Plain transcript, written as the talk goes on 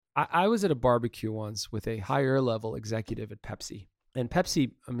I was at a barbecue once with a higher level executive at Pepsi. And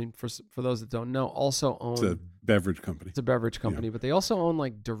Pepsi, I mean, for those that don't know, also It's a own... beverage company. It's a beverage company, Yeah. but they also own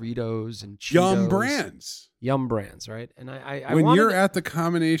like Doritos and Cheetos. Yum brands, right? And when you're at the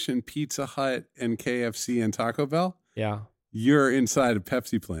combination Pizza Hut and KFC and Taco Bell, yeah, you're inside a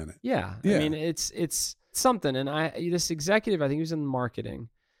Pepsi planet. Yeah. Yeah. I mean, it's something. And this executive, I think he was in marketing.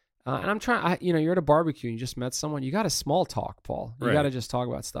 And I'm trying, you're at a barbecue and you just met someone. You got to small talk, Paul. You got to just talk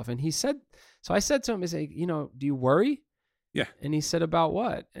about stuff. And he said, so I said to him, do you worry? Yeah. And he said, about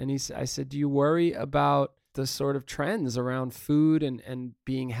what? And I said, do you worry about the sort of trends around food and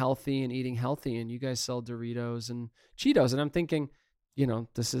being healthy and eating healthy? And you guys sell Doritos and Cheetos. And I'm thinking,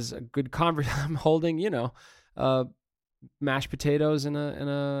 this is a good conversation. I'm holding, mashed potatoes and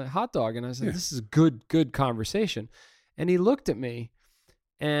a hot dog. And I said, This is good conversation. And he looked at me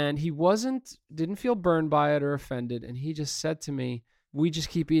and he didn't feel burned by it or offended. And he just said to me, we just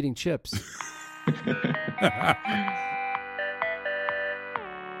keep eating chips.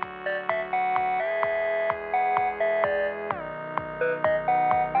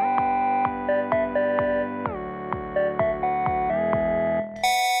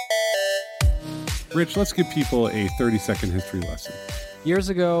 Rich, let's give people a 30-second history lesson. Years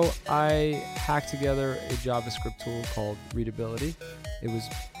ago, I hacked together a JavaScript tool called Readability. It was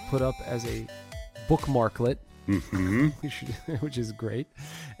put up as a bookmarklet, which is great.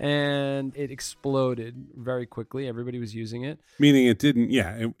 And it exploded very quickly. Everybody was using it. Meaning it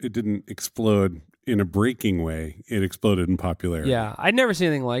didn't explode in a breaking way. It exploded in popularity. Yeah, I'd never seen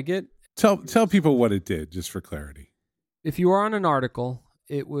anything like it. Tell people what it did, just for clarity. If you were on an article,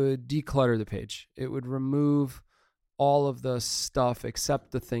 it would declutter the page. It would remove all of the stuff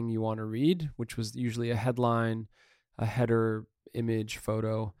except the thing you want to read, which was usually a headline, a header, image,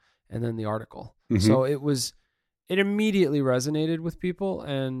 photo, and then the article. Mm-hmm. So it immediately resonated with people,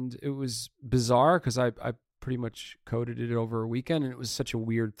 and it was bizarre because I pretty much coded it over a weekend, and it was such a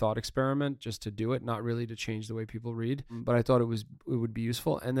weird thought experiment just to do it, not really to change the way people read, but I thought it would be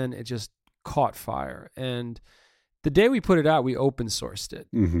useful. And then it just caught fire. And the day we put it out, we open sourced it,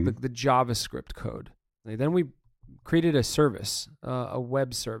 the JavaScript code. And then we created a service, a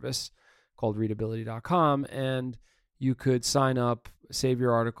web service called readability.com, and you could sign up, save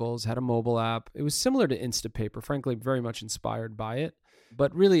your articles, had a mobile app. It was similar to Instapaper, frankly, very much inspired by it.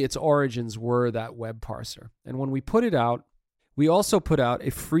 But really, its origins were that web parser. And when we put it out, we also put out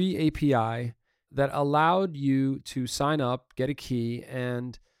a free API that allowed you to sign up, get a key,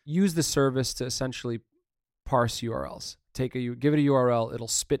 and use the service to essentially parse URLs. Give it a URL, it'll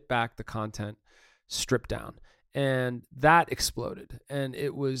spit back the content, stripped down. And that exploded. And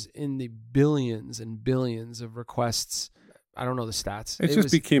it was in the billions and billions of requests. I don't know the stats. It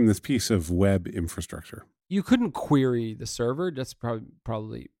just became this piece of web infrastructure. You couldn't query the server. That's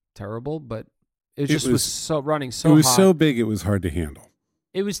probably terrible, but it was so running so hot. It was so big it was hard to handle.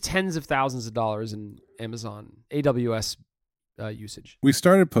 It was tens of thousands of dollars in Amazon, AWS usage. We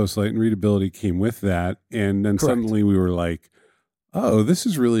started Postlight and Readability came with that. And then Suddenly we were like, oh, this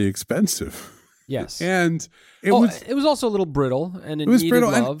is really expensive. Yes. And it was also a little brittle and it was needed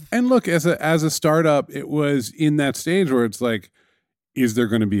brittle. Love. And look, as a startup, it was in that stage where it's like, is there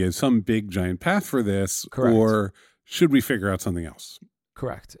going to be some big giant path for this? Correct. Or should we figure out something else?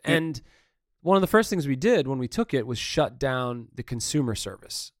 Correct. And one of the first things we did when we took it was shut down the consumer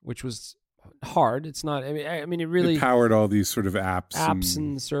service, which was hard. It's not, I mean, it really powered all these sort of apps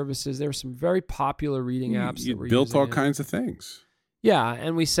and services. There were some very popular reading apps. You built all kinds of things. Yeah.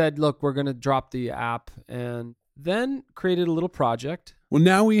 And we said, look, we're going to drop the app, and then created a little project. Well,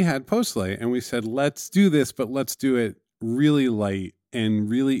 now we had Postlight and we said, let's do this, but let's do it really light and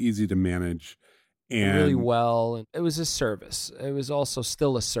really easy to manage. And really well. And it was a service. It was also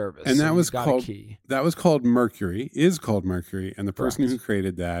still a service. And that was called Mercury, And the person who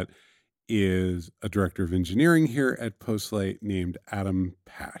created that is a director of engineering here at Postlight named Adam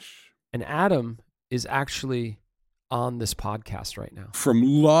Pash. And Adam is actually on this podcast right now. From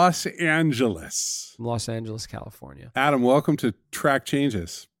Los Angeles, California. Adam, welcome to Track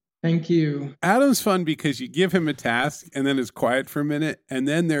Changes. Thank you. Adam's fun because you give him a task and then it's quiet for a minute. And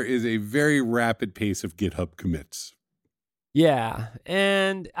then there is a very rapid pace of GitHub commits. Yeah.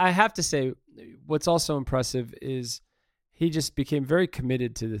 And I have to say, what's also impressive is he just became very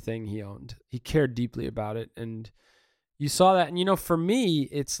committed to the thing he owned. He cared deeply about it. And you saw that. And, for me,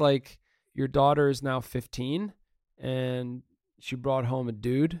 it's like your daughter is now 15 and she brought home a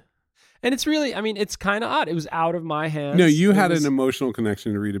dude. And it's really, it's kind of odd. It was out of my hands. No, you had an emotional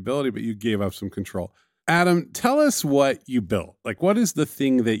connection to Readability, but you gave up some control. Adam, tell us what you built. Like, what is the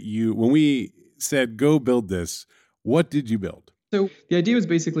thing that when we said, go build this, what did you build? So the idea was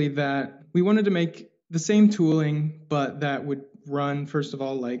basically that we wanted to make the same tooling, but that would run, first of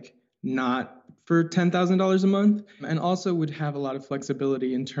all, like not for $10,000 a month, and also would have a lot of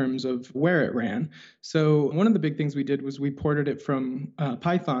flexibility in terms of where it ran. So one of the big things we did was we ported it from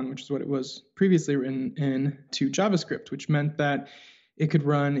Python, which is what it was previously written in, to JavaScript, which meant that it could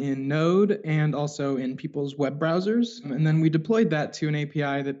run in Node and also in people's web browsers. And then we deployed that to an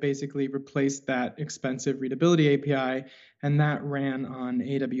API that basically replaced that expensive readability API. And that ran on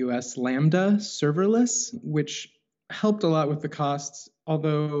AWS Lambda serverless, which helped a lot with the costs.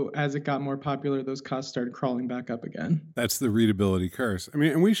 Although as it got more popular, those costs started crawling back up again. That's the readability curse. I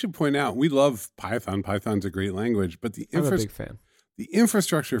mean, and we should point out, we love Python. Python's a great language, but I'm a big fan. The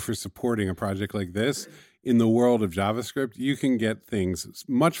infrastructure for supporting a project like this in the world of JavaScript, you can get things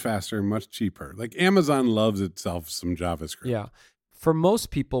much faster, much cheaper. Like Amazon loves itself some JavaScript. Yeah. For most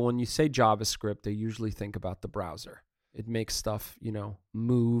people, when you say JavaScript, they usually think about the browser. It makes stuff,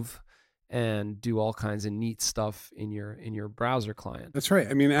 move and do all kinds of neat stuff in your browser client. That's right.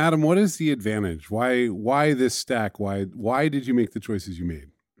 I mean, Adam, what is the advantage? Why this stack? Why did you make the choices you made?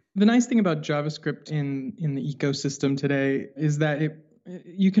 The nice thing about JavaScript in the ecosystem today is that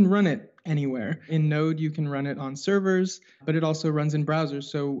you can run it anywhere. In Node, you can run it on servers, but it also runs in browsers.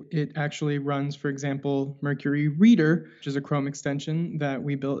 So it actually runs, for example, Mercury Reader, which is a Chrome extension that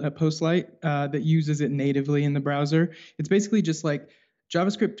we built at Postlight that uses it natively in the browser. It's basically just like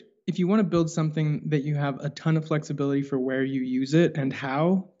JavaScript. If you want to build something that you have a ton of flexibility for where you use it and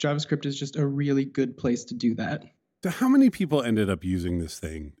how, JavaScript is just a really good place to do that. So how many people ended up using this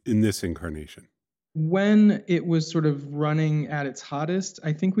thing in this incarnation? When it was sort of running at its hottest,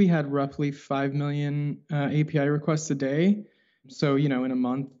 I think we had roughly 5 million API requests a day. So, in a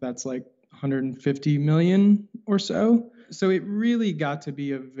month, that's like 150 million or so. So it really got to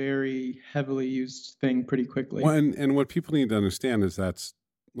be a very heavily used thing pretty quickly. Well, and what people need to understand is that's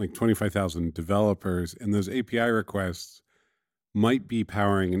like 25,000 developers, and those API requests might be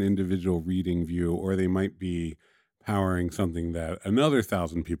powering an individual reading view, or they might be powering something that another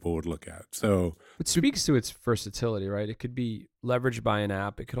 1,000 people would look at. So it speaks to its versatility, right? It could be leveraged by an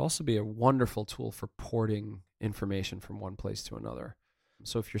app. It could also be a wonderful tool for porting information from one place to another.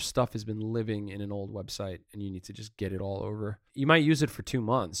 So if your stuff has been living in an old website and you need to just get it all over, you might use it for 2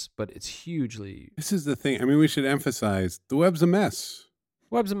 months, but it's hugely... This is the thing. I mean, we should emphasize the web's a mess.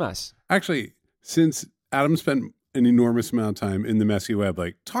 Web's a mess. Actually, since Adam spent an enormous amount of time in the messy web,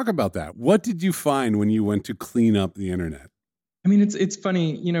 talk about that. What did you find when you went to clean up the internet? I mean, it's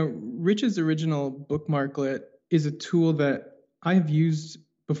funny, Rich's original bookmarklet is a tool that I've used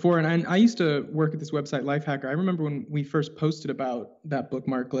before. And I used to work at this website, Lifehacker. I remember when we first posted about that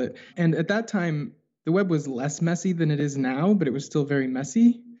bookmarklet. And at that time, the web was less messy than it is now, but it was still very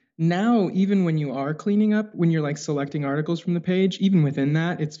messy. Now, even when you are cleaning up, when you're selecting articles from the page, even within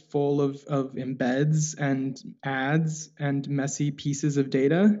that, it's full of embeds and ads and messy pieces of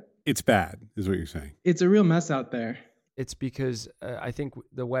data. It's bad, is what you're saying. It's a real mess out there. It's because I think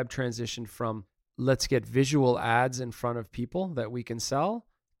the web transitioned from let's get visual ads in front of people that we can sell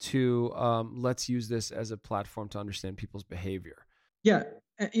to let's use this as a platform to understand people's behavior. Yeah.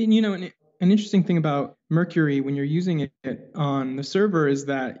 And, an interesting thing about Mercury when you're using it on the server is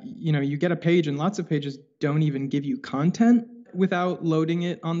that, you get a page and lots of pages don't even give you content without loading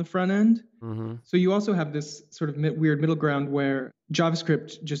it on the front end. Mm-hmm. So you also have this sort of weird middle ground where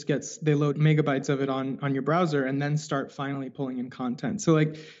JavaScript just they load megabytes of it on your browser and then start finally pulling in content. So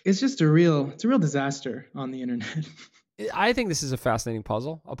it's just a real disaster on the internet. I think this is a fascinating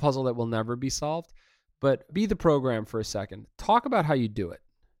puzzle, a puzzle that will never be solved. But be the program for a second. Talk about how you do it.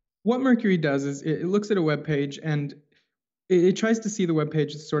 What Mercury does is it looks at a web page and it tries to see the web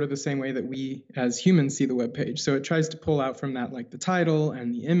page sort of the same way that we as humans see the web page. So it tries to pull out from that the title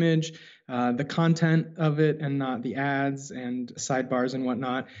and the image, the content of it, and not the ads and sidebars and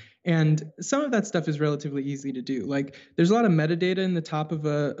whatnot. And some of that stuff is relatively easy to do. There's a lot of metadata in the top of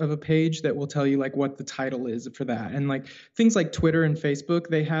a page that will tell you what the title is for that. And things like Twitter and Facebook,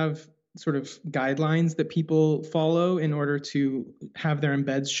 they have sort of guidelines that people follow in order to have their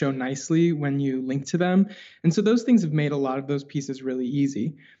embeds show nicely when you link to them. And so those things have made a lot of those pieces really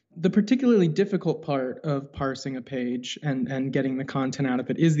easy. The particularly difficult part of parsing a page and getting the content out of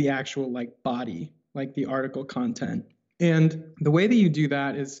it is the actual body, the article content. And the way that you do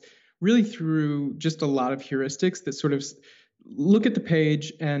that is really through just a lot of heuristics that sort of look at the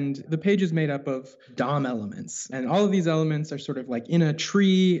page, and the page is made up of DOM elements. And all of these elements are sort of in a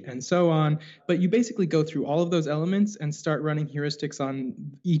tree and so on. But you basically go through all of those elements and start running heuristics on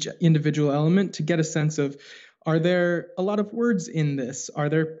each individual element to get a sense of, Are there a lot of words in this? Are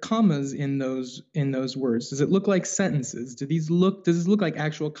there commas in those words? Does it look like sentences? Does this look like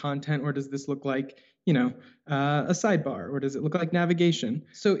actual content, or does this look like, a sidebar, or does it look like navigation?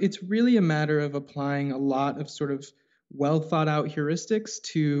 So it's really a matter of applying a lot of sort of well thought out heuristics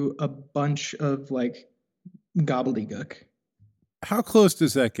to a bunch of like gobbledygook. How close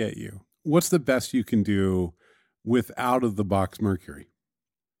does that get you? What's the best you can do with out of the box Mercury?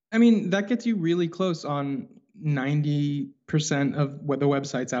 I mean, that gets you really close on 90% of what the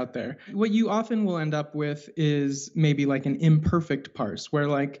websites out there. What you often will end up with is maybe like an imperfect parse where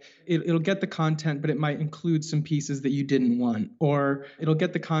like it'll get the content, but it might include some pieces that you didn't want, or it'll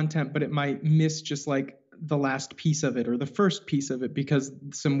get the content, but it might miss just like the last piece of it or the first piece of it because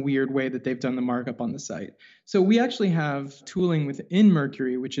some weird way that they've done the markup on the site. So we actually have tooling within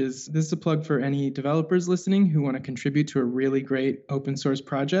Mercury, this is a plug for any developers listening who want to contribute to a really great open source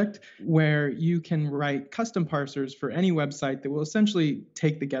project, where you can write custom parsers for any website that will essentially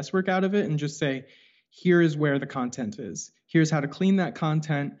take the guesswork out of it and just say, here is where the content is. Here's how to clean that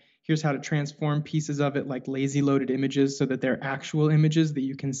content. Here's how to transform pieces of it like lazy loaded images so that they're actual images that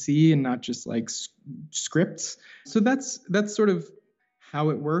you can see and not just like scripts. So that's sort of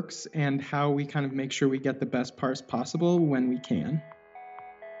how it works and how we kind of make sure we get the best parse possible when we can.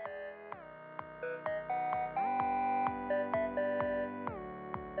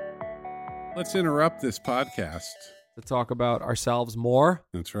 Let's interrupt this podcast To talk about ourselves more.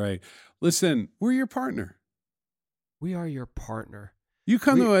 That's right. Listen, we're your partner. We are your partner. You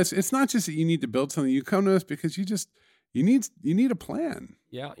come to us. It's not just that you need to build something. You come to us because you need a plan.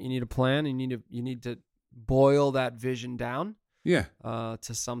 Yeah, you need a plan. You need to boil that vision down. Yeah.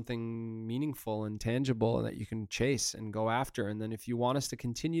 To something meaningful and tangible and that you can chase and go after. And then if you want us to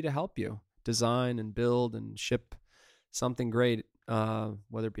continue to help you design and build and ship something great,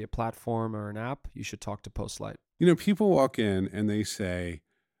 whether it be a platform or an app, you should talk to Postlight. People walk in and they say,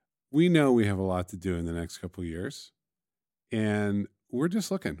 we know we have a lot to do in the next couple of years. And we're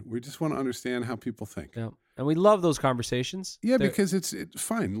just looking. We just want to understand how people think. Yeah. And we love those conversations. Yeah, because it's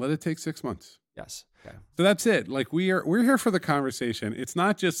fine. Let it take 6 months. Yes. Okay. So that's it. Like we're here for the conversation. It's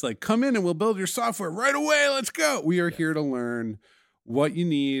not just like come in and we'll build your software right away. Let's go. We are here to learn what you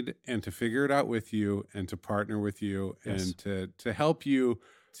need and to figure it out with you and to partner with you and to help you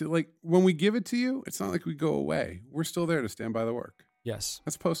to like when we give it to you, it's not like we go away. We're still there to stand by the work. Yes.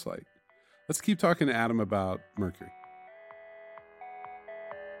 That's Postlight. Let's keep talking to Adam about Mercury.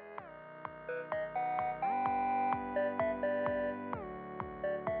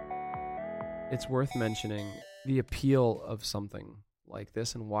 It's worth mentioning the appeal of something like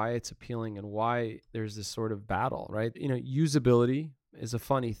this and why it's appealing and why there's this sort of battle, right? Usability is a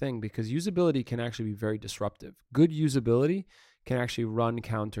funny thing because usability can actually be very disruptive. Good usability can actually run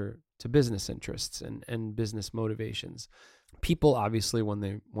counter to business interests and business motivations. People, obviously, when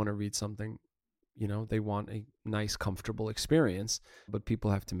they want to read something, they want a nice, comfortable experience, but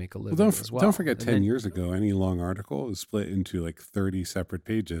people have to make a living as well. Don't forget 10 years ago, any long article was split into like 30 separate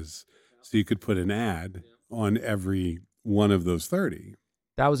pages. So you could put an ad on every one of those 30.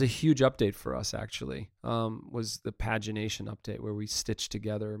 That was a huge update for us, actually, was the pagination update where we stitched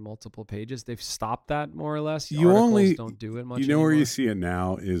together multiple pages. They've stopped that more or less. Articles don't do it much anymore. Where you see it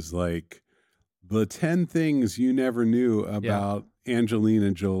now is like the 10 things you never knew about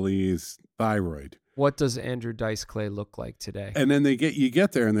Angelina Jolie's thyroid. What does Andrew Dice Clay look like today? And then you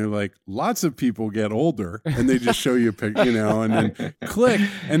get there and they're like, lots of people get older, and they just show you a picture, and then click,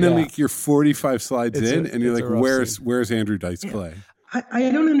 and then like you're 45 slides and you're like, where's Andrew Dice Clay?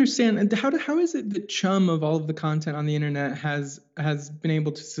 I don't understand how is it that Chum of all of the content on the internet has been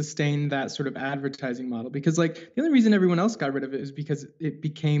able to sustain that sort of advertising model? Because like the only reason everyone else got rid of it is because it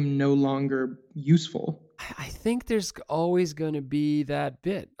became no longer useful. I think there's always going to be that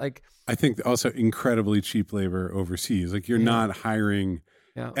bit. Like I think also incredibly cheap labor overseas. Like you're not hiring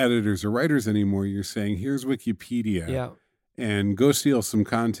editors or writers anymore. You're saying here's Wikipedia. And go steal some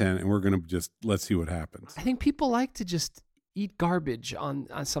content, and we're going to let's see what happens. I think people like to just eat garbage on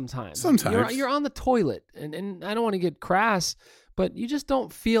sometimes. Sometimes. You're on the toilet, and I don't want to get crass, but you just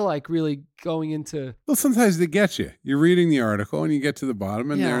don't feel like really going into... Well, sometimes they get you. You're reading the article, and you get to the bottom,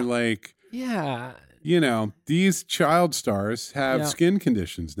 and they're like... Yeah. These child stars have skin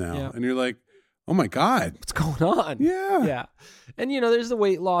conditions now. Yeah. And you're like, oh my God. What's going on? Yeah. Yeah. And, there's the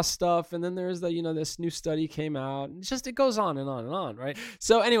weight loss stuff. And then there's the, this new study came out. It goes on and on and on, right?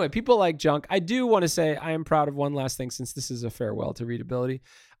 So anyway, people like junk. I do want to say I am proud of one last thing since this is a farewell to readability.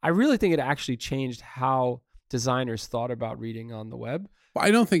 I really think it actually changed how designers thought about reading on the web. Well,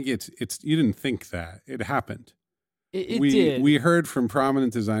 I don't think it's you didn't think that. It happened. It we did. we heard from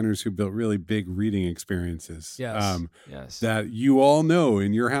prominent designers who built really big reading experiences. Yes. Yes. That you all know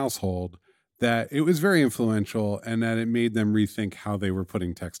in your household that it was very influential and that it made them rethink how they were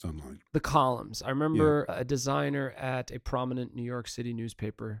putting text online. The columns. I remember a designer at a prominent New York City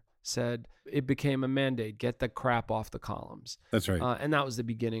newspaper said it became a mandate, get the crap off the columns. That's right. And that was the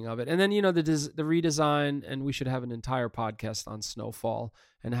beginning of it. And then, the redesign, and we should have an entire podcast on Snowfall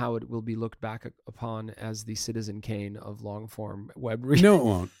and how it will be looked back upon as the Citizen Kane of long form web reading. No, it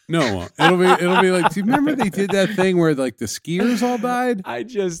won't. It'll be like, do you remember they did that thing where like the skiers all died? I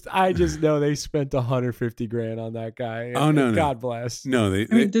just know they spent $150,000 on that guy. Oh, no. God bless. No,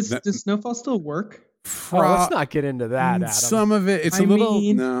 does Snowfall still work? Let's not get into that, Adam. Some of it, it's a little.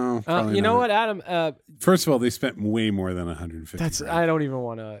 No, you know what, Adam? First of all, they spent way more than $150,000. I don't even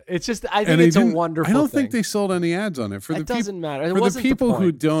want to. It's just I think it's a wonderful. I don't thing. think they sold any ads on it. It doesn't matter. It for wasn't the people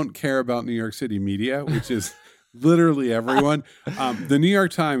who point. don't care about New York City media, which is literally everyone. The New York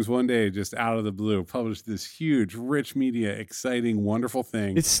Times one day, just out of the blue, published this huge, rich media, exciting, wonderful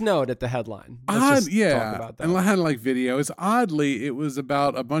thing. It snowed at the headline. Talk about that. And it had like videos. Oddly, it was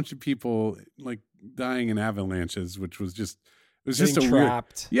about a bunch of people like dying in avalanches, which was just a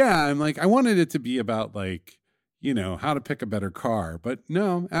trapped. Weird. Yeah, and like I wanted it to be about like how to pick a better car, but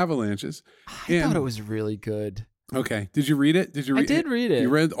no, avalanches. I thought it was really good. Okay. Did you read it? I did read it. You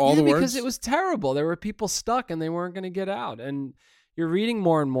read all the words? Because it was terrible. There were people stuck and they weren't going to get out. And you're reading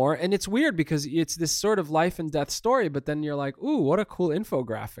more and more. And it's weird because it's this sort of life and death story, but then you're like, ooh, what a cool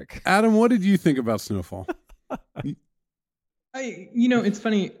infographic. Adam, what did you think about Snowfall? It's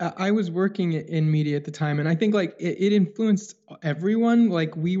funny. I was working in media at the time, and I think like it influenced everyone.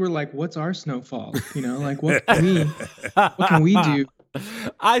 Like we were like, "What's our Snowfall?" Like what can we do?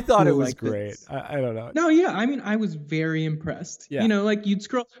 I thought it was great. I don't know. No, yeah. I mean, I was very impressed. Yeah. Like you'd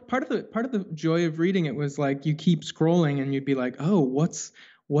scroll. Part of the joy of reading it was like you keep scrolling, and you'd be like, "Oh, what's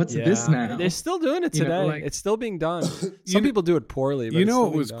this now?" They're still doing it today. It's still being done. Some people do it poorly. But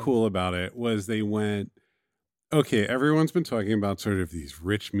what was cool about it was they went. Okay, everyone's been talking about sort of these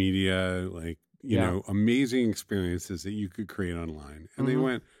rich media, like, amazing experiences that you could create online. And they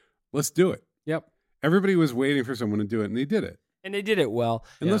went, let's do it. Yep. Everybody was waiting for someone to do it, and they did it. And they did it well.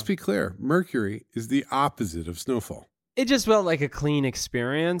 And let's be clear, Mercury is the opposite of Snowfall. It just felt like a clean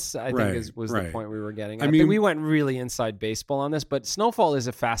experience, I think was the point we were getting. I mean, we went really inside baseball on this, but Snowfall is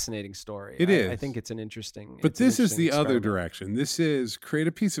a fascinating story. It is. I think it's an interesting But this is the other direction. This is create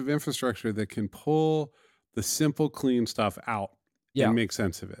a piece of infrastructure that can pull the simple, clean stuff out and make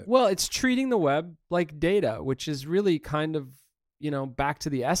sense of it. Well, it's treating the web like data, which is really kind of, back to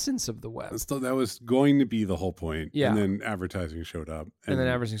the essence of the web. That was going to be the whole point. Yeah. And then advertising showed up.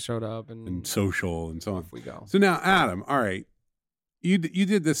 And social and so on. Off we go. So now, Adam, all right, you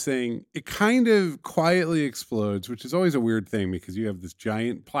did this thing. It kind of quietly explodes, which is always a weird thing because you have this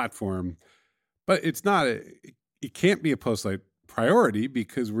giant platform, but it's not, it can't be a post-light priority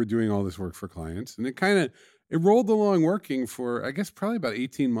because we're doing all this work for clients. And it rolled along working for, I guess, probably about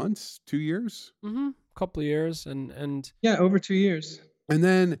 18 months, 2 years. Mm-hmm. A couple of years. And yeah, over 2 years. And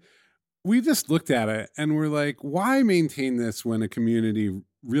then we just looked at it and we're like, why maintain this when a community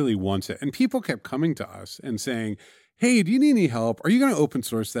really wants it? And people kept coming to us and saying, hey, do you need any help? Are you going to open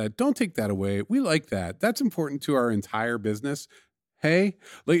source that? Don't take that away. We like that. That's important to our entire business. Hey,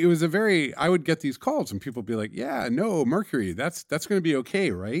 like it was I would get these calls and people be like, yeah, no, Mercury, that's going to be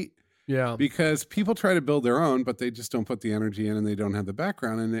okay, right? Yeah. Because people try to build their own, but they just don't put the energy in and they don't have the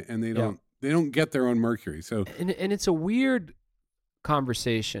background and they don't get their own Mercury. So and it's a weird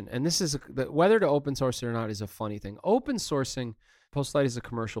conversation. And this is whether to open source it or not is a funny thing. Open sourcing, Postlight is a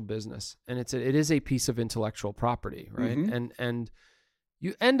commercial business and it is a piece of intellectual property, right? Mm-hmm. And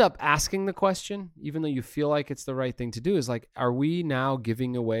you end up asking the question, even though you feel like it's the right thing to do, is like, are we now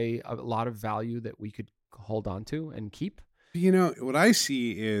giving away a lot of value that we could hold on to and keep? What I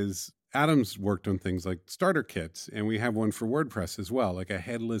see is Adam's worked on things like starter kits, and we have one for WordPress as well, like a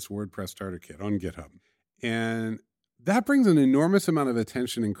headless WordPress starter kit on GitHub. And that brings an enormous amount of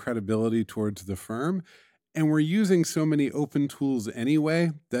attention and credibility towards the firm. And we're using so many open tools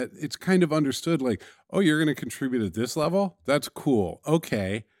anyway that it's kind of understood like, oh, you're going to contribute at this level? That's cool.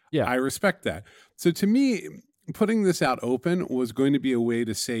 Okay. Yeah, I respect that. So to me, putting this out open was going to be a way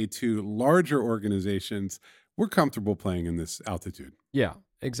to say to larger organizations, we're comfortable playing in this altitude. Yeah,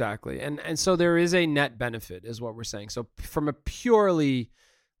 exactly. And so there is a net benefit is what we're saying. So from a purely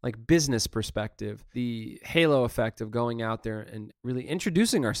like business perspective, the halo effect of going out there and really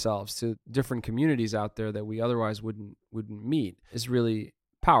introducing ourselves to different communities out there that we otherwise wouldn't meet is really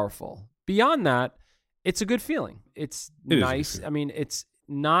powerful. Beyond that, it's a good feeling. It's nice. I mean, it's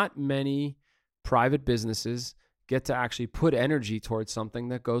not many private businesses get to actually put energy towards something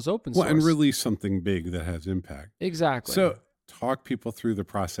that goes open source. Well, and release something big that has impact. Exactly. So talk people through the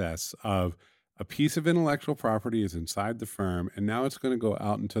process of a piece of intellectual property is inside the firm, and now it's going to go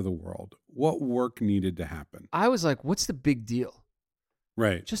out into the world. What work needed to happen? I was like, what's the big deal?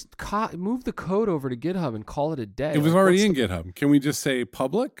 Right. Just move the code over to GitHub and call it a day. It was already in GitHub. Can we just say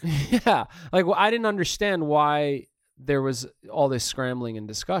public? Yeah. Like, well, I didn't understand why there was all this scrambling and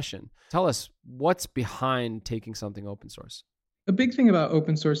discussion. Tell us what's behind taking something open source. A big thing about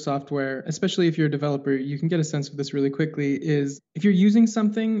open source software, especially if you're a developer, you can get a sense of this really quickly, is if you're using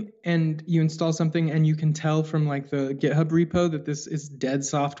something and you install something and you can tell from like the GitHub repo that this is dead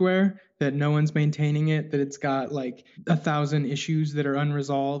software, that no one's maintaining it, that it's got like 1,000 issues that are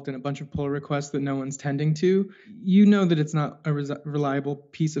unresolved and a bunch of pull requests that no one's tending to, you know that it's not a reliable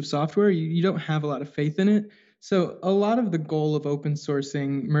piece of software. You don't have a lot of faith in it. So a lot of the goal of open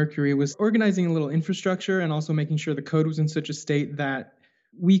sourcing Mercury was organizing a little infrastructure and also making sure the code was in such a state that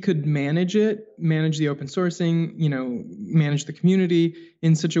we could manage it, manage the open sourcing, manage the community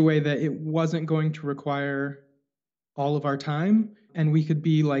in such a way that it wasn't going to require all of our time. And we could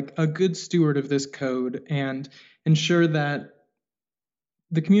be like a good steward of this code and ensure that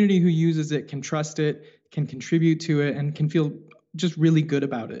the community who uses it can trust it, can contribute to it, and can feel just really good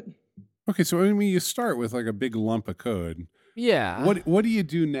about it. Okay, so I mean, you start with like a big lump of code. Yeah. What do you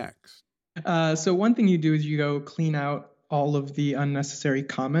do next? So one thing you do is you go clean out all of the unnecessary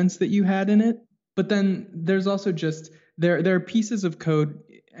comments that you had in it. But then there's also just there are pieces of code.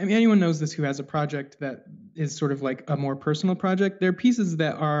 I mean, anyone knows this who has a project that is sort of like a more personal project. There are pieces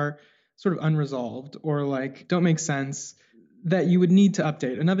that are sort of unresolved or like don't make sense that you would need to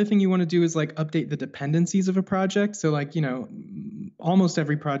update. Another thing you want to do is like update the dependencies of a project. So like, almost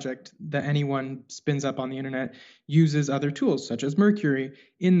every project that anyone spins up on the internet uses other tools such as Mercury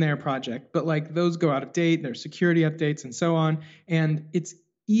in their project, but like those go out of date, there's security updates and so on. And it's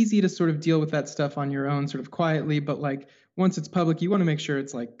easy to sort of deal with that stuff on your own sort of quietly, but like once it's public, you want to make sure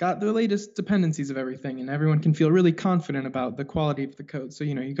it's like got the latest dependencies of everything and everyone can feel really confident about the quality of the code. So,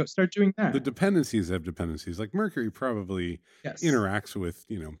 you go start doing that. The dependencies have dependencies. Like Mercury probably interacts with,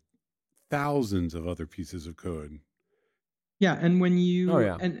 thousands of other pieces of code. Yeah, and when you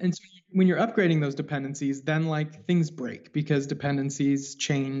and so when you're upgrading those dependencies, then like things break because dependencies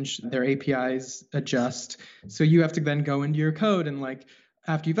change, their APIs adjust. So you have to then go into your code and like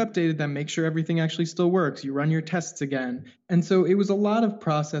after you've updated them, make sure everything actually still works. You run your tests again. And so it was a lot of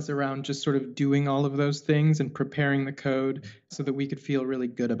process around just sort of doing all of those things and preparing the code so that we could feel really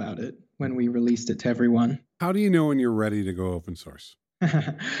good about it when we released it to everyone. How do you know when you're ready to go open source?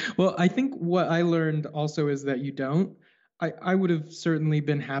 Well, I think what I learned also is that you don't. I would have certainly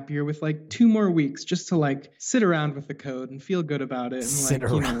been happier with like 2 more weeks just to like sit around with the code and feel good about it. And sit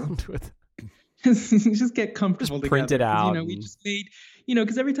like, around with just get comfortable just print together. it out. We just made,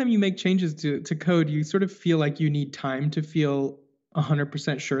 because every time you make changes to code, you sort of feel like you need time to feel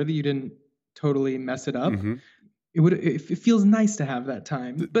 100% sure that you didn't totally mess it up. Mm-hmm. It feels nice to have that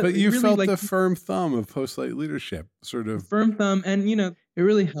time. But you really, felt like, the firm thumb of Postlight leadership, sort of. Firm thumb, and it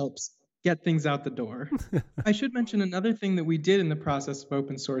really helps get things out the door. I should mention another thing that we did in the process of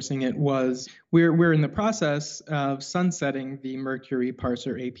open sourcing it was we're in the process of sunsetting the Mercury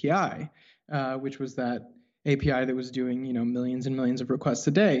parser API, which was that API that was doing, millions and millions of requests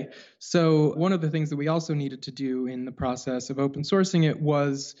a day. So one of the things that we also needed to do in the process of open sourcing it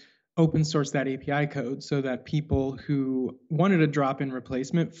was open source that API code so that people who wanted a drop-in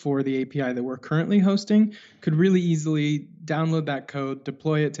replacement for the API that we're currently hosting could really easily download that code,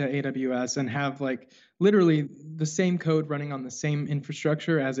 deploy it to AWS, and have like literally the same code running on the same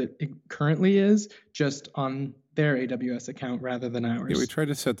infrastructure as it currently is, just on their AWS account rather than ours. Yeah, we try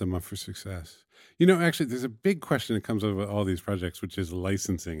to set them up for success. Actually, there's a big question that comes up with all these projects, which is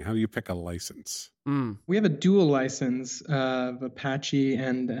licensing. How do you pick a license? We have a dual license of Apache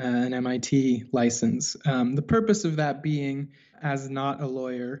and an MIT license. The purpose of that being, as not a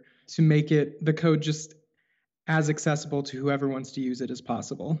lawyer, to make the code just as accessible to whoever wants to use it as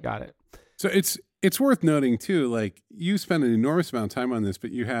possible. Got it. So it's worth noting too, like you spent an enormous amount of time on this, but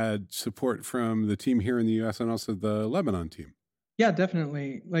you had support from the team here in the US and also the Lebanon team. Yeah,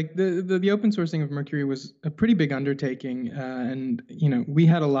 definitely. Like the open sourcing of Mercury was a pretty big undertaking. And, we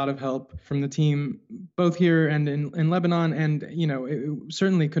had a lot of help from the team, both here and in Lebanon. And, it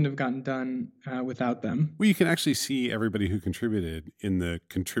certainly couldn't have gotten done without them. Well, you can actually see everybody who contributed in the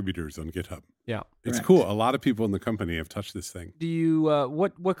contributors on GitHub. Yeah. It's Correct. cool. A lot of people in the company have touched this thing. Do you,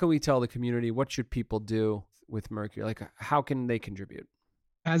 what can we tell the community? What should people do with Mercury? Like, how can they contribute?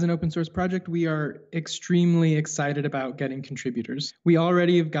 As an open source project, we are extremely excited about getting contributors. We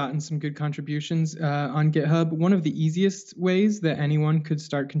already have gotten some good contributions on GitHub. One of the easiest ways that anyone could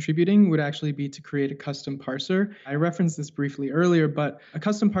start contributing would actually be to create a custom parser. I referenced this briefly earlier, but a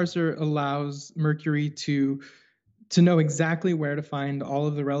custom parser allows Mercury to know exactly where to find all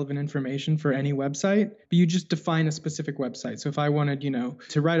of the relevant information for any website, but you just define a specific website. So if I wanted,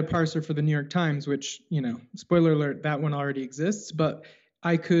 to write a parser for the New York Times, which, spoiler alert, that one already exists, but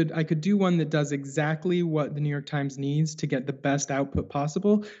I could do one that does exactly what the New York Times needs to get the best output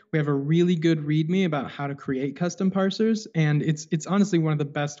possible. We have a really good README about how to create custom parsers, and it's honestly one of the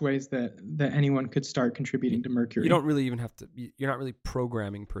best ways that anyone could start contributing to Mercury. You don't really even have to. You're not really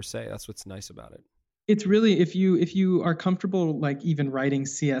programming per se. That's what's nice about it. It's really, if you are comfortable, like even writing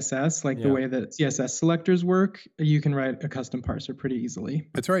CSS, like the way that CSS selectors work, you can write a custom parser pretty easily.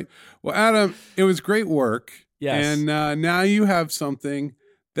 That's right. Well, Adam, it was great work. Yes. And now you have something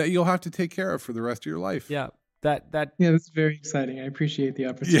that you'll have to take care of for the rest of your life. Yeah. Yeah, that's very exciting. I appreciate the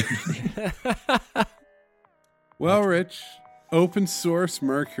opportunity. Yeah. Well, Rich, open source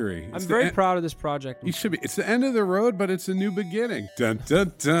Mercury. I'm very proud of this project. You should be. It's the end of the road, but it's a new beginning. Dun,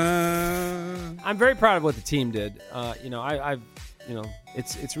 dun, dun. I'm very proud of what the team did.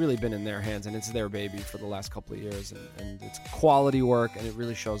 It's really been in their hands, and it's their baby for the last couple of years, and it's quality work, and it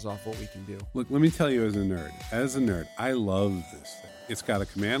really shows off what we can do. Look, let me tell you, as a nerd, I love this thing. It's got a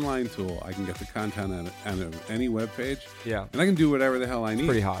command line tool. I can get the content out of any web page. Yeah. And I can do whatever the hell I need.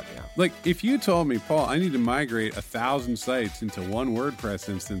 Pretty hot, yeah. Like, if you told me, Paul, I need to migrate 1,000 sites into one WordPress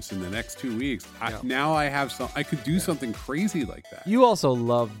instance in the next 2 weeks, now I have I could do something crazy like that. You also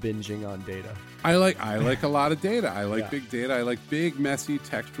love binging on data. I like a lot of data. I like big data. I like big, messy,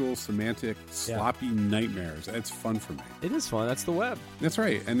 textual, semantic, sloppy nightmares. It's fun for me. It is fun. That's the web. That's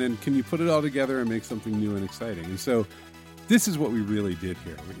right. And then can you put it all together and make something new and exciting? And so this is what we really did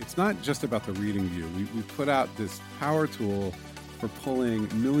here. It's not just about the reading view. We put out this power tool for pulling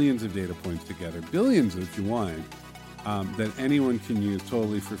millions of data points together, billions if you want, that anyone can use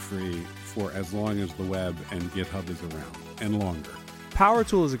totally for free for as long as the web and GitHub is around, and longer. Power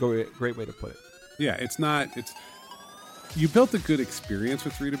tool is a great way to put it. Yeah, you built a good experience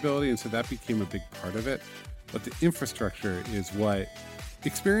with readability, and so that became a big part of it. But the infrastructure is what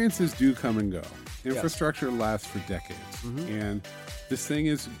experiences do come and go. Infrastructure lasts for decades. Mm-hmm. And this thing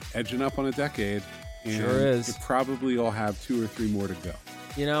is edging up on a decade. And sure is. It probably will have 2 or 3 more to go.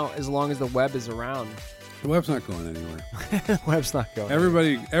 As long as the web is around. The web's not going anywhere. The web's not going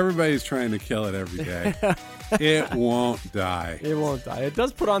Everybody's trying to kill it every day. It won't die. It won't die. It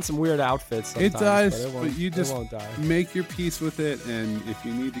does put on some weird outfits sometimes. It does, but you just won't die. Make your peace with it, and if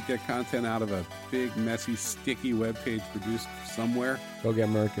you need to get content out of a big, messy, sticky web page produced somewhere, go get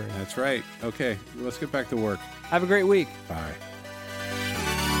Mercury. That's right. Okay, let's get back to work. Have a great week. Bye.